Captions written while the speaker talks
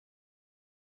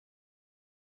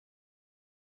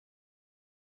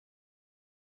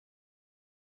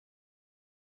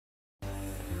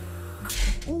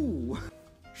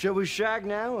Shall we shag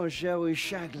now or shall we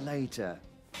shag later?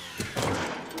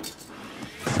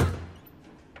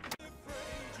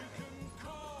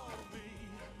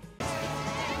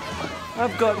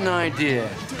 I've got an idea.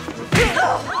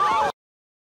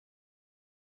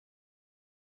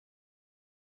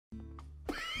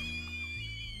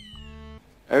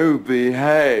 Oh,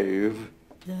 behave.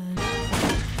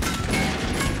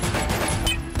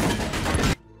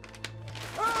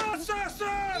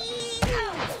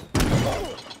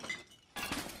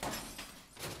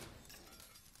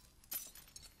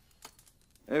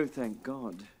 Oh, thank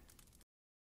God.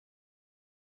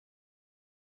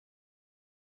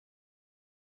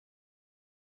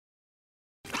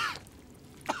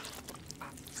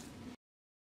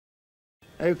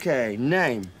 Okay,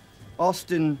 name.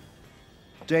 Austin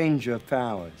Danger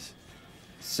Powers.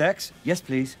 Sex? Yes,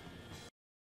 please.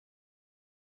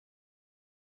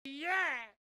 Yeah!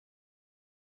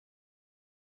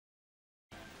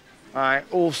 I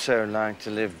also like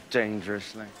to live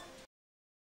dangerously.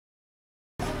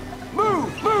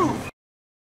 Move! Move!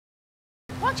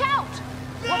 Watch out!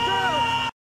 Watch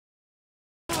out!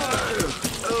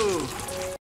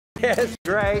 Oh. Yes,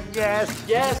 right, yes,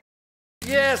 yes,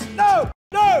 yes, no!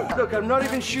 No! Look, I'm not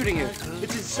even shooting you.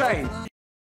 It's insane.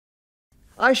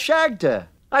 I shagged her.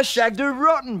 I shagged her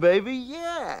rotten, baby,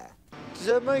 yeah. Does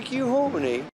that make you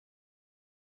horny?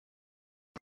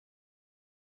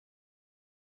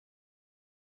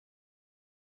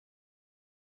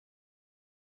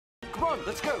 Come on,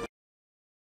 let's go.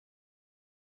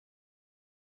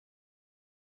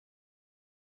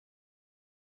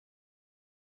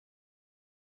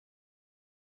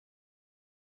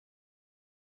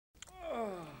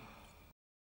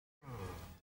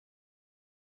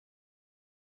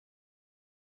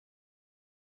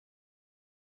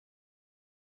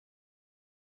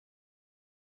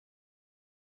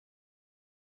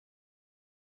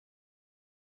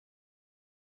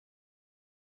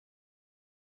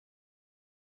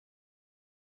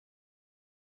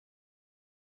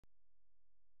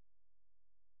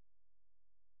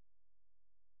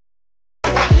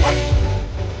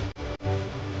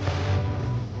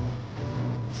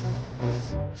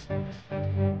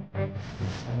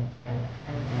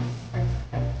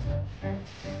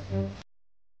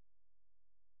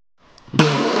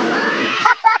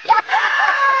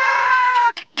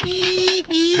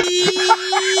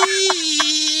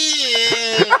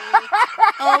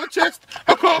 Oh, chest!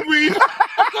 I can't breathe!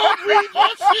 I can't breathe! Oh,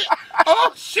 shit!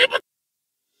 Oh, shit!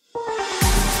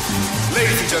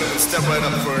 Ladies and gentlemen, step right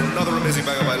up for another amazing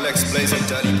banger by Lex Blaze and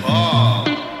Daddy Paul.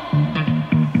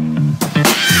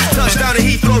 Touchdown to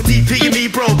Heathrow, DP and me,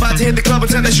 bro. About to hit the club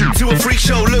and turn the shoot to a freak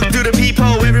show. Look through the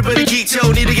peephole, everybody geek,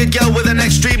 yo. Need to get girl with an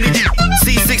extremely deep.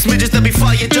 See 6 midgets that be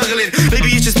fighting, juggling.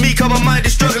 Maybe it's just me, cause my mind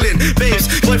is struggling. Babes,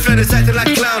 boyfriend is acting like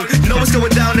a clown. Know what's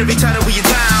going down every time that we in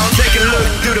town. Take a look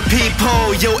through the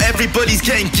peephole, yo. Everybody's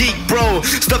getting geek, bro.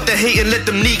 Stop the hate and let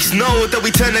them neeks know that we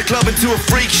turn the club into a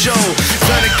freak show.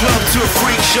 Turn the club to a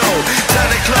freak show. Turn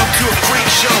the club to a freak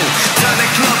show. Turn the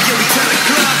club, yeah, we turn the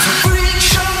club to a freak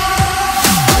show.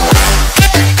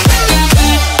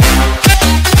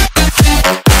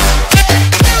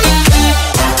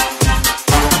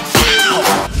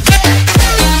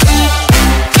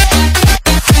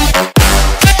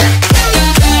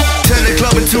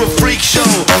 To a freak show.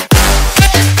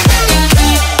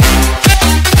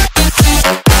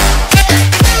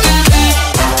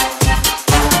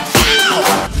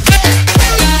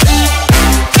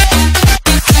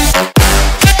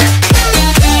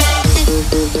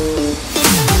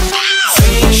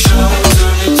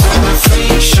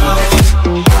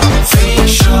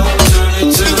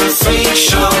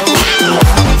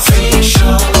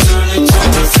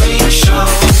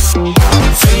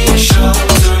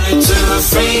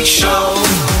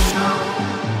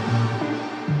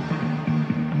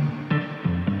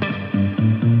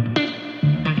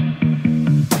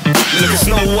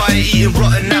 Snow White eating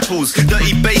rotten apples,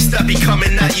 dirty bass that be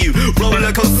coming at you.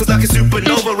 Roller coasters like a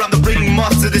supernova around the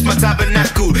ringmaster, this my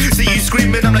tabernacle. See you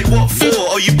screaming, I'm like, what for?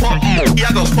 Oh, you pop? Yeah,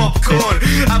 I got popcorn.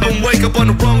 I've been wake up on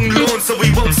the wrong lawn, so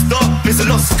we won't stop. It's a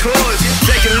lost cause.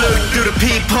 Take a look through the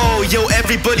peephole, yo.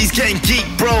 Everybody's getting geek,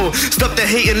 bro. Stop the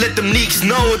hate and let them neeks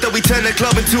know that we turn the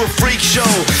club into a freak show.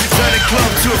 Turn the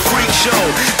club to a freak show.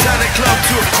 Turn the club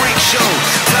to a freak show.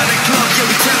 Turn the club, yeah,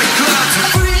 we turn the club to a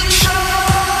freak show.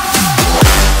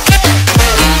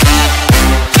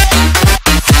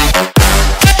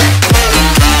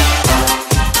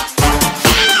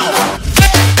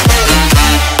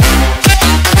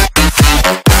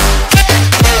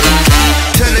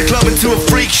 To a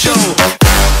freak show.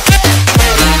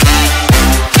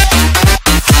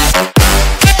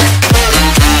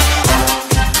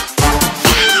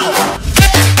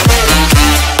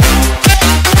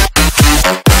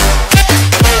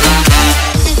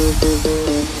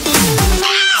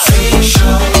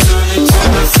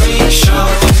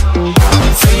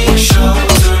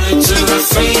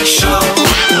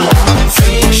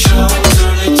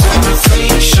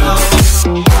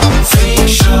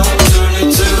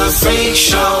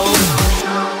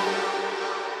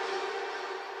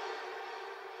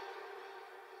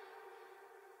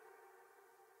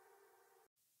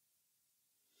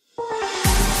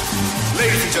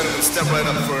 Ladies and gentlemen, step right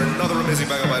up for another amazing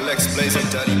banger by Lex Blaze and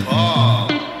Daddy Paul.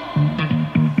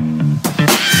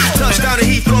 Touchdown to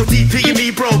Heathrow, DP and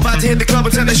me, bro. About to hit the club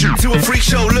and turn the shoot to a freak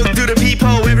show. Look through the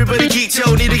peephole, everybody geek,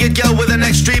 yo. Need to get girl with an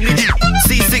extremely deep.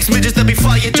 See 6 midgets that be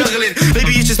fire juggling.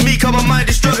 Maybe it's just me, cause my mind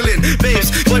is struggling.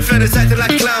 Babes, boyfriend is acting like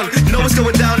a clown. Know what's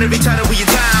going down every time that we in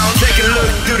town. Take a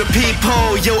look through the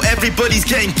peephole, yo. Everybody's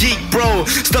getting geek, bro.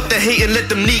 Stop the hate and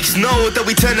let them neeks know that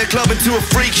we turn the club into a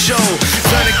freak show.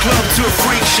 Turn the club to a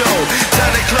freak show. Turn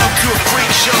the club to a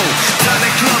freak show. Turn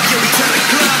the club, yeah, we turn the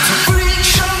club to a freak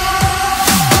show.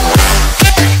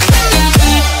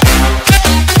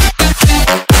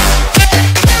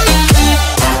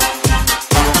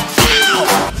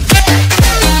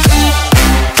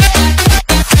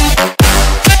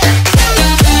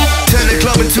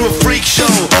 To a freak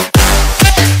show.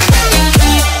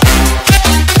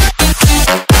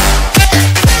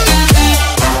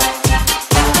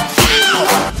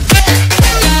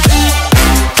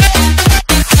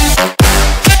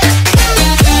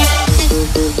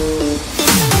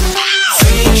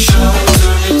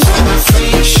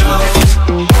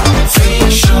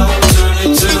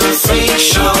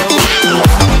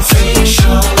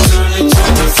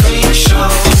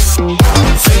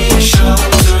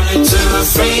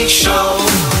 Show.